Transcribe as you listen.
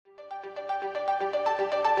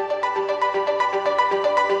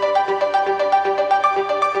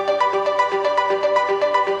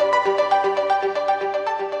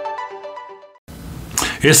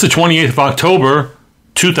It's the 28th of October,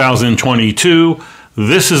 2022.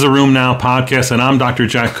 This is the Room Now podcast, and I'm Dr.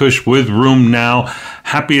 Jack Cush with Room Now.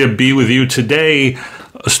 Happy to be with you today.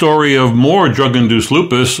 A story of more drug-induced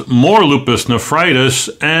lupus, more lupus nephritis,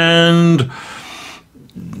 and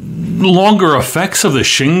longer effects of the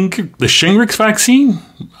Shingrix vaccine.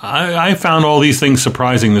 I found all these things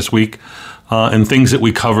surprising this week, and things that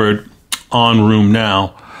we covered on Room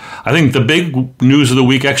Now. I think the big news of the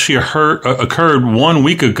week actually occurred 1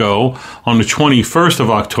 week ago on the 21st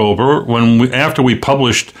of October when after we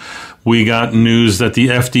published, we got news that the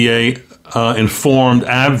FDA informed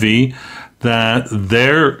AbbVie that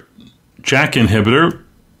their JAK inhibitor,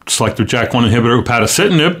 selective JAK1 inhibitor,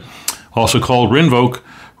 upadacitinib, also called Rinvoq,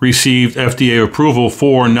 received FDA approval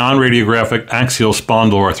for non-radiographic axial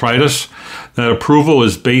spondyloarthritis. That approval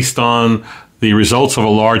is based on the results of a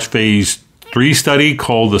large phase 3 study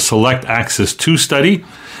called the Select Axis 2 study.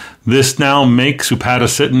 This now makes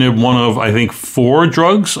upadacitinib one of, I think, 4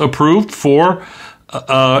 drugs approved for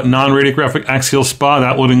non-radiographic axial SpA.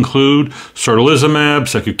 That would include certolizumab,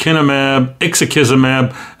 secukinumab,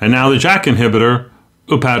 ixekizumab, and now the JAK inhibitor,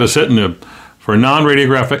 upadacitinib, for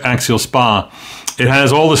non-radiographic axial SpA. It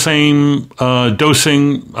has all the same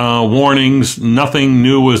dosing warnings. Nothing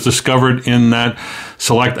new was discovered in that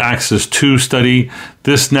Select Axis 2 study.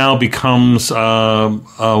 This now becomes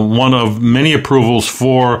one of many approvals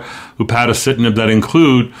for upadacitinib that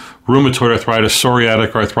include rheumatoid arthritis,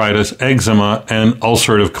 psoriatic arthritis, eczema, and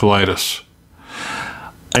ulcerative colitis.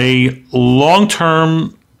 A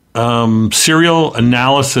long-term serial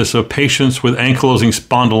analysis of patients with ankylosing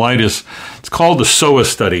spondylitis. It's called the PSOAS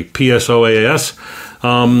study, PSOAS.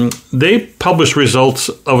 They published results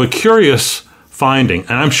of a curious finding,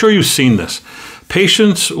 and I'm sure you've seen this.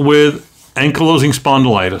 Patients with ankylosing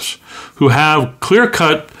spondylitis who have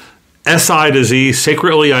clear-cut SI disease,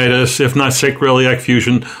 sacroiliitis, if not sacroiliac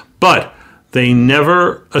fusion, but they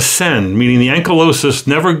never ascend, meaning the ankylosis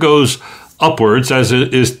never goes upwards as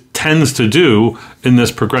it tends to do in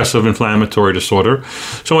this progressive inflammatory disorder.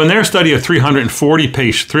 So in their study of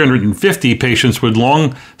 350 patients with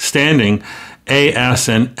long-standing AS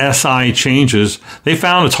and SI changes, they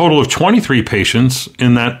found a total of 23 patients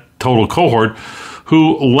in that total cohort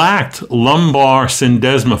who lacked lumbar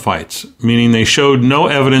syndesmophytes, meaning they showed no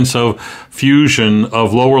evidence of fusion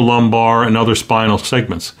of lower lumbar and other spinal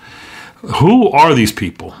segments. Who are these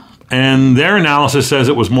people? And their analysis says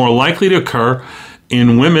it was more likely to occur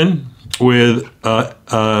in women with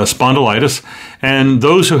spondylitis and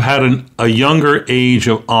those who had a younger age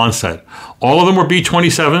of onset. All of them were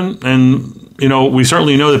B27, and we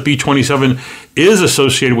certainly know that B27 is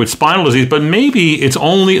associated with spinal disease, but maybe it's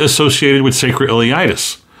only associated with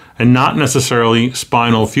sacroiliitis and not necessarily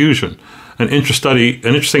spinal fusion. An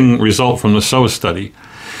interesting result from the PSOAS study.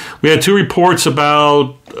 We had 2 reports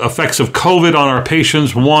about effects of COVID on our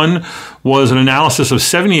patients. One was an analysis of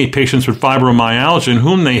 78 patients with fibromyalgia in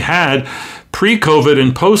whom they had pre-COVID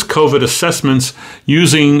and post-COVID assessments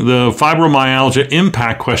using the Fibromyalgia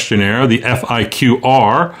Impact Questionnaire, the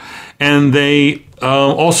FIQR, and they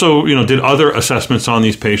also did other assessments on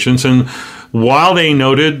these patients. And while they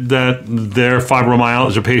noted that their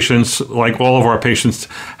fibromyalgia patients, like all of our patients,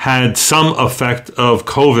 had some effect of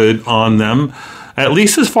COVID on them, at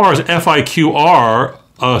least as far as FIQR,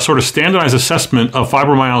 a sort of standardized assessment of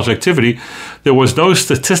fibromyalgia activity, there was no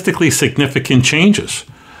statistically significant changes.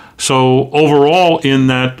 So overall in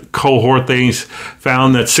that cohort, they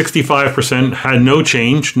found that 65% had no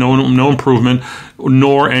change, no improvement,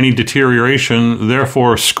 nor any deterioration,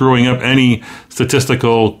 therefore screwing up any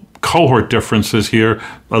statistical cohort differences here,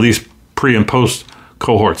 at least pre and post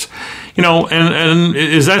cohorts. And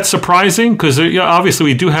is that surprising? Because obviously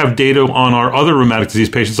we do have data on our other rheumatic disease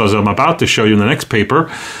patients, as I'm about to show you in the next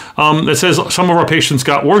paper, that says some of our patients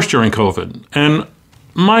got worse during COVID. And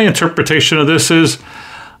my interpretation of this is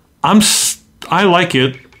I like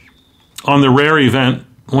it on the rare event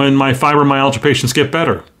when my fibromyalgia patients get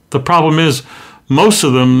better. The problem is most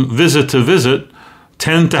of them, visit to visit,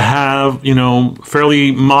 tend to have,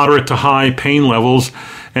 fairly moderate to high pain levels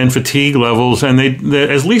and fatigue levels, and they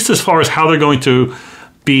at least as far as how they're going to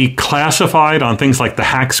be classified on things like the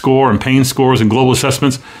HAQ score and pain scores and global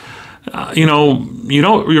assessments,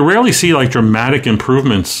 you rarely see like dramatic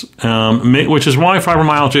improvements, which is why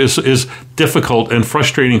fibromyalgia is difficult and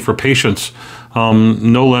frustrating for patients,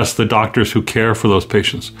 no less the doctors who care for those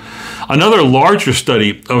patients. Another larger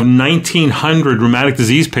study of 1,900 rheumatic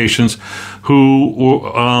disease patients who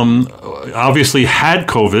obviously had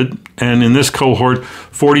COVID, and in this cohort,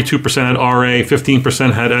 42% had RA,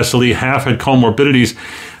 15% had SLE, half had comorbidities.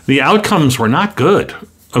 The outcomes were not good.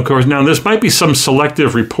 Of course, now this might be some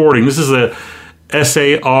selective reporting. This is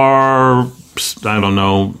SAR, I don't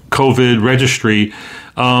know, COVID registry,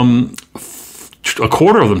 a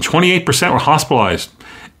quarter of them, 28% were hospitalized.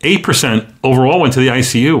 8% overall went to the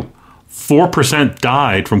ICU. 4%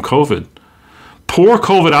 died from COVID. Poor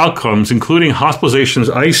COVID outcomes, including hospitalizations,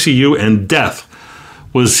 ICU, and death,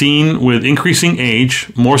 was seen with increasing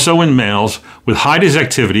age, more so in males, with high disease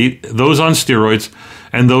activity, those on steroids,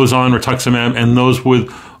 and those on rituximab, and those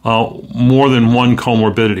with more than one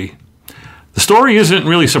comorbidity. The story isn't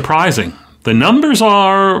really surprising. The numbers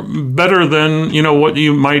are better than what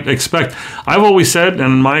you might expect. I've always said,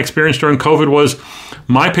 and my experience during COVID was,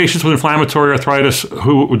 my patients with inflammatory arthritis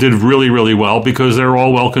who did really, really well because they're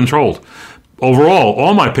all well controlled. Overall,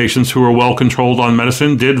 all my patients who were well controlled on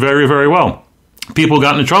medicine did very, very well. People who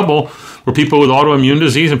got into trouble were people with autoimmune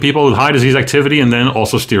disease and people with high disease activity, and then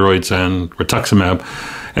also steroids and rituximab.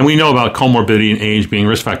 And we know about comorbidity and age being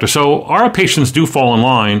risk factors. So our patients do fall in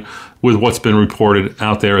line with what's been reported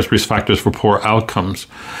out there as risk factors for poor outcomes.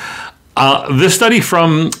 This study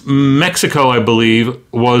from Mexico, I believe,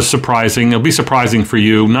 was surprising. It'll be surprising for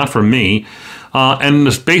you, not for me.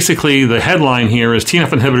 And basically, the headline here is TNF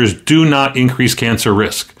inhibitors do not increase cancer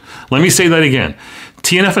risk. Let me say that again.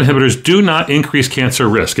 TNF inhibitors do not increase cancer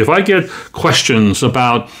risk. If I get questions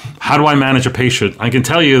about how do I manage a patient, I can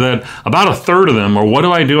tell you that about a third of them are, what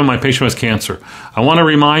do I do when my patient has cancer? I want to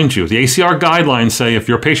remind you, the ACR guidelines say if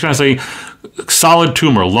your patient has a solid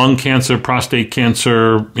tumor, lung cancer, prostate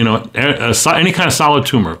cancer, any kind of solid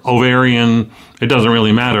tumor, ovarian, it doesn't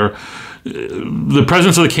really matter. The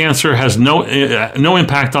presence of the cancer has no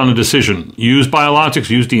impact on the decision. Use biologics,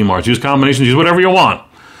 use DMARDs, use combinations, use whatever you want,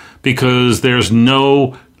 because there's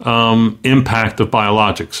no impact of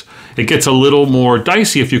biologics. It gets a little more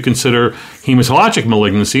dicey if you consider hematologic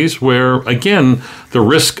malignancies, where, again, the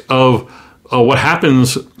risk of what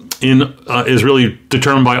happens is really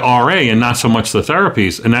determined by RA and not so much the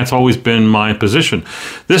therapies, and that's always been my position.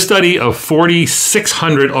 This study of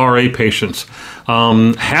 4,600 RA patients,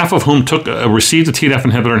 half of whom received a TNF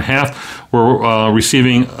inhibitor, and half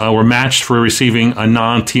were matched for receiving a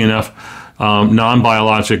non-TNF,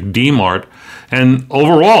 non-biologic DMARD. And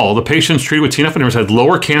overall, the patients treated with TNF inhibitors had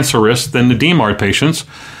lower cancer risk than the DMARD patients.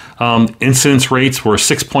 Incidence rates were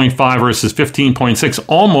 6.5 versus 15.6,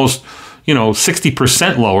 almost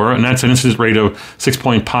 60% lower, and that's an incidence rate of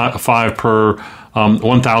 6.5 per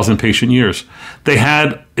 1,000 patient years. They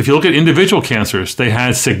had, if you look at individual cancers, they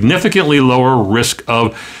had significantly lower risk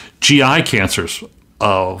of GI cancers,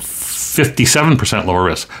 57% lower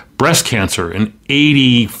risk. Breast cancer, an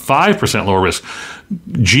 85% lower risk.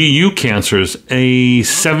 GU cancers, a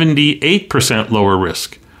 78% lower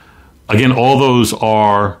risk. Again, all those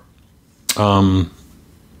are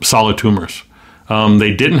solid tumors.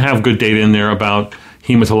 They didn't have good data in there about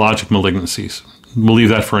hematologic malignancies. We'll leave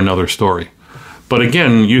that for another story. But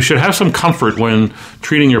again, you should have some comfort when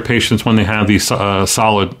treating your patients when they have these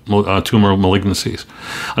solid tumor malignancies.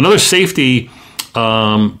 Another safety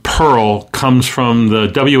pearl comes from the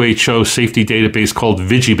WHO safety database called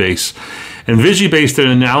VigiBase. And VigiBase did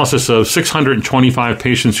an analysis of 625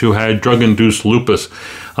 patients who had drug-induced lupus,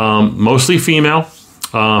 mostly female.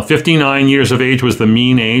 59 years of age was the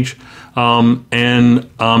mean age. And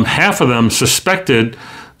half of them suspected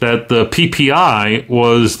that the PPI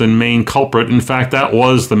was the main culprit. In fact, that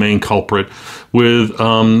was the main culprit, with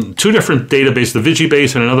two different databases, the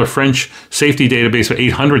VigiBase and another French safety database of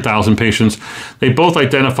 800,000 patients. They both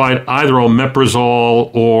identified either omeprazole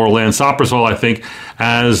or lansoprazole, I think,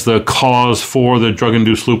 as the cause for the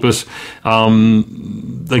drug-induced lupus.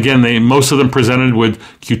 Again, most of them presented with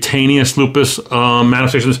cutaneous lupus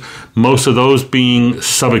manifestations, most of those being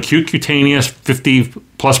subacute cutaneous, 50+%,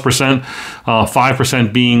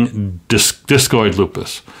 5% being discoid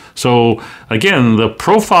lupus. So again, the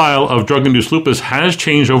profile of drug-induced lupus has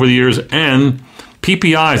changed over the years, and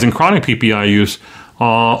PPIs and chronic PPI use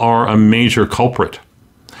are a major culprit.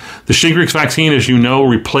 The Shingrix vaccine, as you know,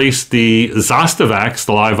 replaced the Zostavax,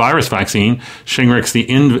 the live virus vaccine. Shingrix, the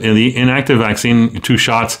inactive vaccine, 2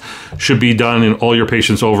 shots should be done in all your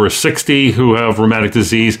patients over 60 who have rheumatic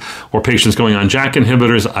disease, or patients going on JAK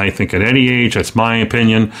inhibitors, I think at any age. That's my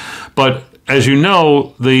opinion. But as you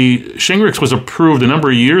know, the Shingrix was approved a number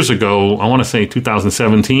of years ago, I want to say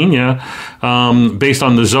 2017, based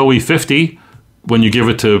on the Zoe 50, when you give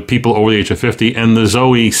it to people over the age of 50, and the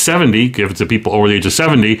Zoe 70, give it to people over the age of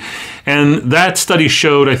 70. And that study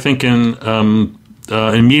showed, I think, in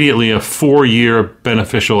immediately a 4-year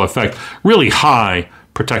beneficial effect, really high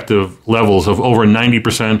protective levels of over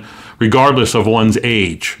 90% regardless of one's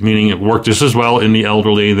age, meaning it worked just as well in the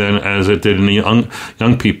elderly than as it did in the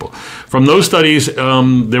young people. From those studies,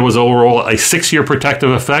 there was overall a 6-year protective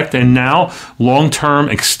effect, and now long-term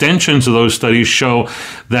extensions of those studies show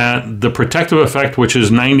that the protective effect, which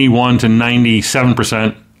is 91 to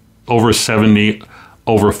 97% over 70,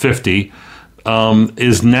 over 50,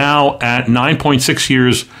 is now at 9.6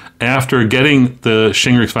 years after getting the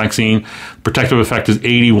Shingrix vaccine. Protective effect is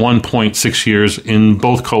 81.6 years in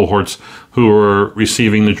both cohorts who were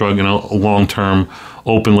receiving the drug in a long-term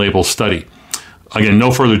open-label study. Again,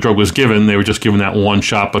 no further drug was given. They were just given that one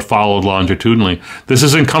shot, but followed longitudinally. This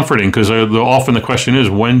isn't comforting because often the question is,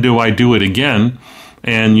 when do I do it again?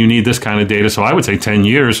 And you need this kind of data. So I would say 10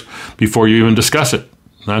 years before you even discuss it.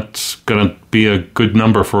 That's going to be a good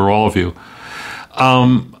number for all of you.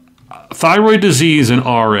 Thyroid disease and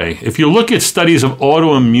RA. If you look at studies of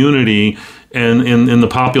autoimmunity and in the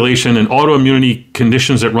population and autoimmunity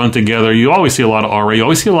conditions that run together, you always see a lot of RA. You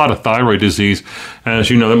always see a lot of thyroid disease. As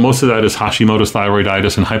you know, most of that is Hashimoto's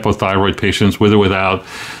thyroiditis in hypothyroid patients with or without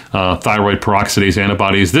thyroid peroxidase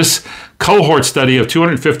antibodies. This cohort study of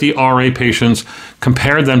 250 RA patients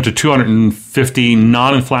compared them to 250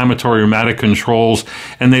 non-inflammatory rheumatic controls,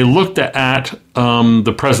 and they looked at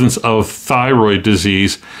the presence of thyroid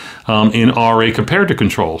disease in RA compared to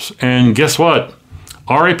controls. And guess what?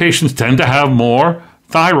 RA patients tend to have more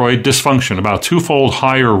thyroid dysfunction, about twofold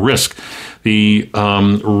higher risk. The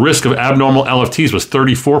risk of abnormal LFTs was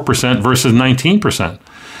 34% versus 19%.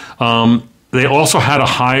 They also had a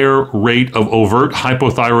higher rate of overt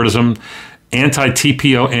hypothyroidism,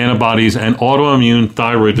 anti-TPO antibodies, and autoimmune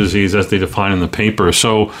thyroid disease as they define in the paper.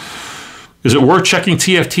 So is it worth checking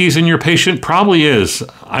TFTs in your patient? Probably is.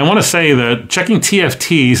 I want to say that checking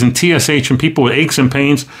TFTs and TSH in people with aches and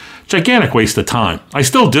pains, gigantic waste of time. I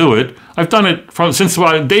still do it. I've done it since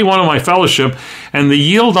day one of my fellowship, and the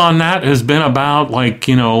yield on that has been about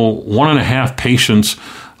 1.5 patients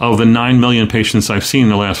of the 9 million patients I've seen in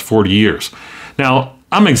the last 40 years. Now,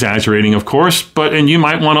 I'm exaggerating, of course, and you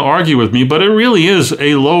might want to argue with me, but it really is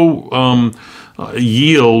a low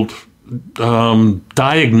yield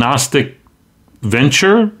diagnostic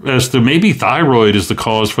venture as to maybe thyroid is the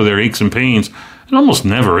cause for their aches and pains. It almost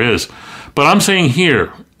never is. But I'm saying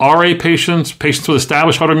here, RA patients with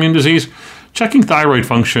established autoimmune disease, checking thyroid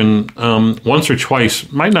function once or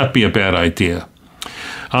twice might not be a bad idea.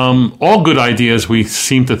 All good ideas, we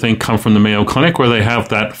seem to think, come from the Mayo Clinic, where they have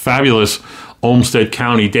that fabulous Olmsted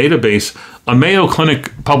County database. A Mayo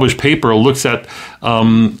Clinic published paper looks at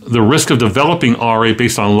the risk of developing RA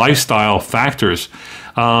based on lifestyle factors.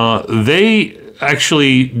 They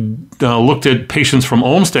actually looked at patients from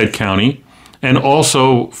Olmsted County and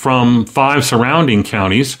also from 5 surrounding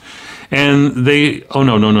counties, and they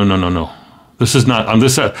no. This is not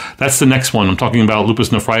that's the next one. I'm talking about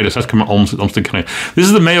lupus nephritis. That's from Olmsted County. This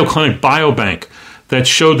is the Mayo Clinic Biobank that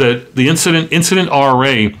showed that the incident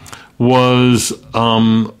RA was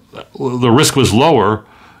the risk was lower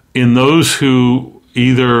in those who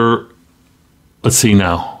either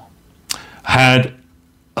had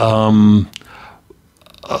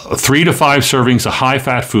 3 to 5 servings of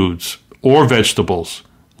high-fat foods or vegetables,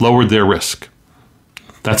 lowered their risk.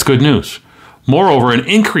 That's good news. Moreover, an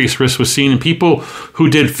increased risk was seen in people who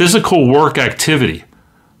did physical work activity,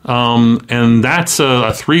 and that's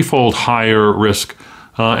a 3-fold higher risk.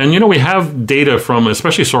 And we have data from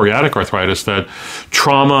especially psoriatic arthritis that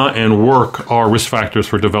trauma and work are risk factors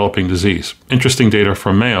for developing disease. Interesting data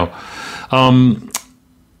from Mayo.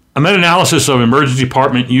 A meta-analysis of emergency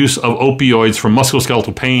department use of opioids for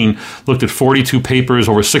musculoskeletal pain looked at 42 papers,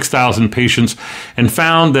 over 6,000 patients, and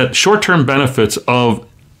found that short-term benefits of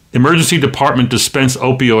emergency department dispensed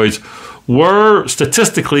opioids were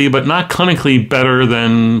statistically but not clinically better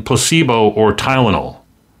than placebo or Tylenol,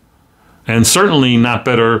 and certainly not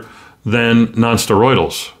better than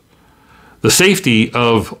nonsteroidals. The safety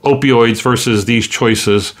of opioids versus these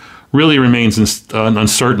choices really remains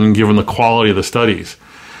uncertain given the quality of the studies.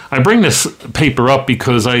 I bring this paper up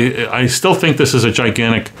because I still think this is a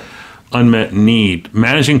gigantic unmet need.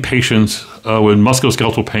 Managing patients with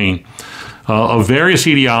musculoskeletal pain of various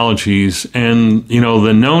etiologies and,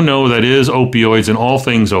 the no-no that is opioids and all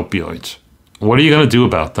things opioids. What are you going to do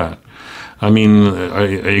about that? I mean, are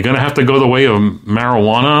you going to have to go the way of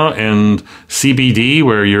marijuana and CBD,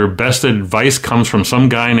 where your best advice comes from some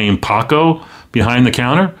guy named Paco behind the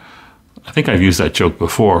counter? I think I've used that joke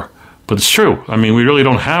before. But it's true. I mean, we really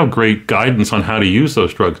don't have great guidance on how to use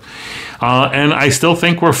those drugs. And I still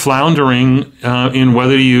think we're floundering in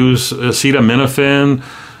whether to use acetaminophen,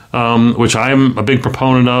 which I'm a big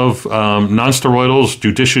proponent of. Nonsteroidals,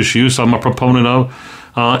 judicious use, I'm a proponent of.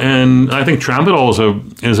 And I think tramadol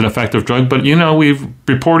is an effective drug. But, we've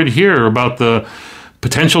reported here about the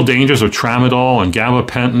potential dangers of tramadol and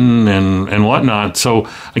gabapentin and whatnot. So,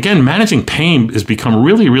 again, managing pain has become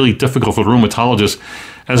really, really difficult for rheumatologists.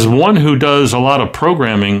 As one who does a lot of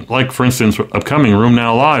programming, like, for instance, upcoming Room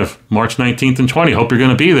Now Live, March 19th and 20th. Hope you're going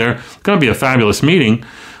to be there. It's going to be a fabulous meeting.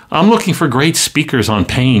 I'm looking for great speakers on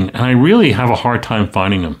pain, and I really have a hard time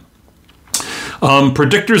finding them.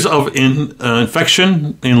 Predictors of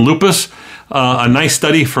infection in lupus. A nice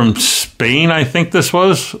study from Spain, I think this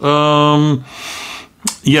was. Showed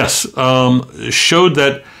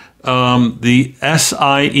that the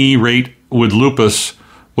SIE rate with lupus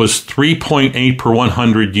was 3.8 per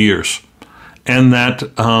 100 years. And that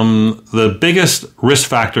the biggest risk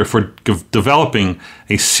factor for developing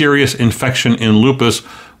a serious infection in lupus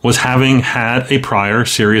was having had a prior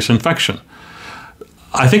serious infection.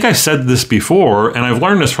 I think I said this before, and I've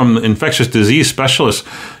learned this from infectious disease specialists.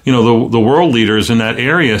 The world leaders in that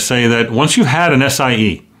area say that once you've had an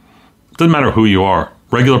SIE, doesn't matter who you are,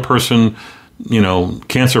 regular person,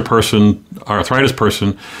 cancer person, arthritis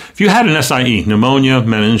person, if you had an SIE, pneumonia,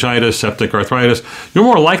 meningitis, septic arthritis, you're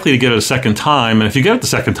more likely to get it a second time. And if you get it the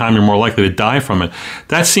second time, you're more likely to die from it.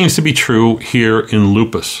 That seems to be true here in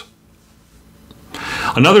lupus.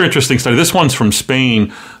 Another interesting study, this one's from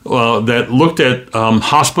Spain, that looked at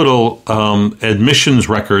hospital admissions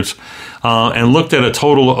records and looked at a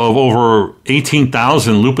total of over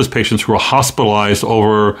 18,000 lupus patients who were hospitalized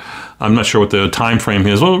over, I'm not sure what the time frame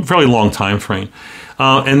is, a fairly long time frame.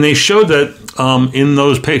 And they showed that in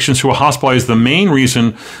those patients who were hospitalized, the main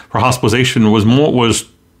reason for hospitalization was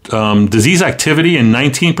disease activity in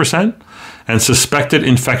 19% and suspected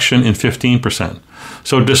infection in 15%.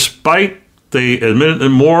 So despite they admitted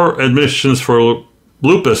more admissions for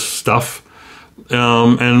lupus stuff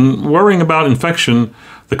and worrying about infection,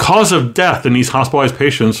 the cause of death in these hospitalized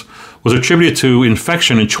patients was attributed to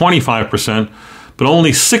infection in 25%, but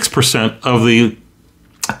only 6% of the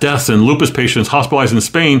deaths in lupus patients hospitalized in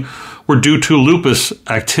Spain were due to lupus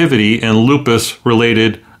activity and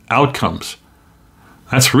lupus-related outcomes.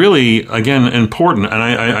 That's really, again, important. And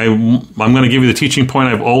I'm going to give you the teaching point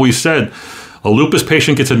I've always said. A lupus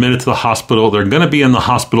patient gets admitted to the hospital. They're going to be in the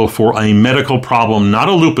hospital for a medical problem, not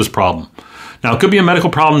a lupus problem. Now, it could be a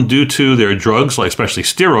medical problem due to their drugs, like especially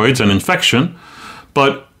steroids and infection.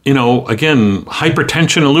 But, again,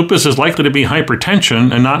 hypertension and lupus is likely to be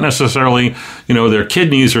hypertension and not necessarily, their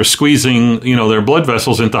kidneys are squeezing, their blood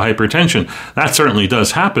vessels into hypertension. That certainly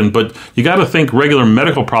does happen. But you got to think regular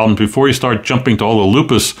medical problems before you start jumping to all the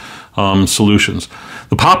lupus solutions.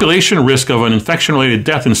 The population risk of an infection-related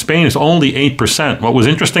death in Spain is only 8%. What was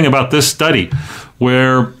interesting about this study,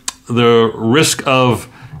 where the risk of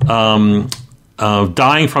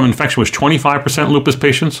dying from infection was 25% lupus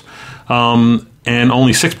patients, and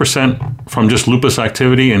only 6% from just lupus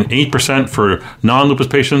activity, and 8% for non-lupus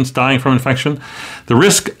patients dying from infection. The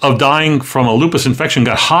risk of dying from a lupus infection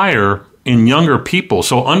got higher in younger people.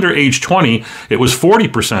 So under age 20, it was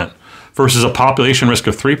 40%. Versus a population risk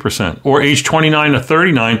of 3%, or age 29 to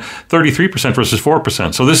 39, 33% versus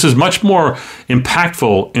 4%. So this is much more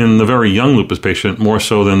impactful in the very young lupus patient, more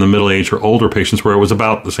so than the middle-aged or older patients, where it was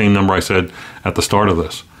about the same number I said at the start of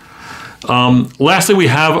this. Lastly, we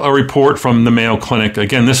have a report from the Mayo Clinic.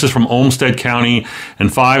 Again, this is from Olmsted County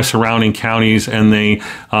and 5 surrounding counties, and they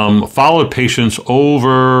followed patients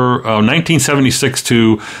over 1976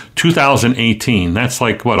 to 2018. That's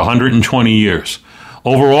like, 120 years.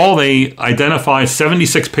 Overall, they identified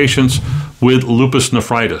 76 patients with lupus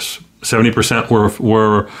nephritis. 70%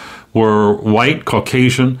 were white,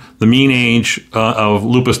 Caucasian. The mean age of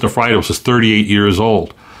lupus nephritis was 38 years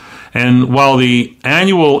old. And while the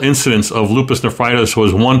annual incidence of lupus nephritis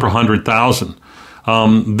was 1 per 100,000,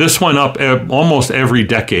 this went up almost every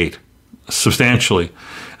decade, substantially.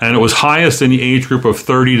 And it was highest in the age group of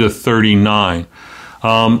 30 to 39.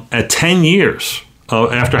 At 10 years,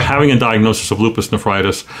 after having a diagnosis of lupus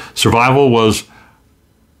nephritis, survival was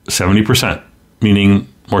 70%, meaning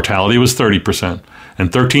mortality was 30%, and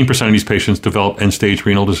 13% of these patients developed end-stage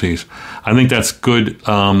renal disease. I think that's good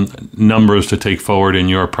numbers to take forward in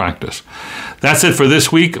your practice. That's it for this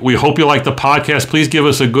week. We hope you like the podcast. Please give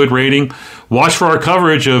us a good rating. Watch for our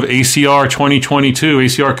coverage of ACR 2022,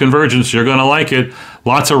 ACR Convergence. You're going to like it.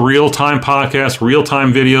 Lots of real-time podcasts,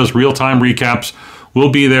 real-time videos, real-time recaps.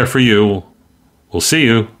 We'll be there for you. We'll see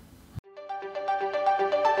you.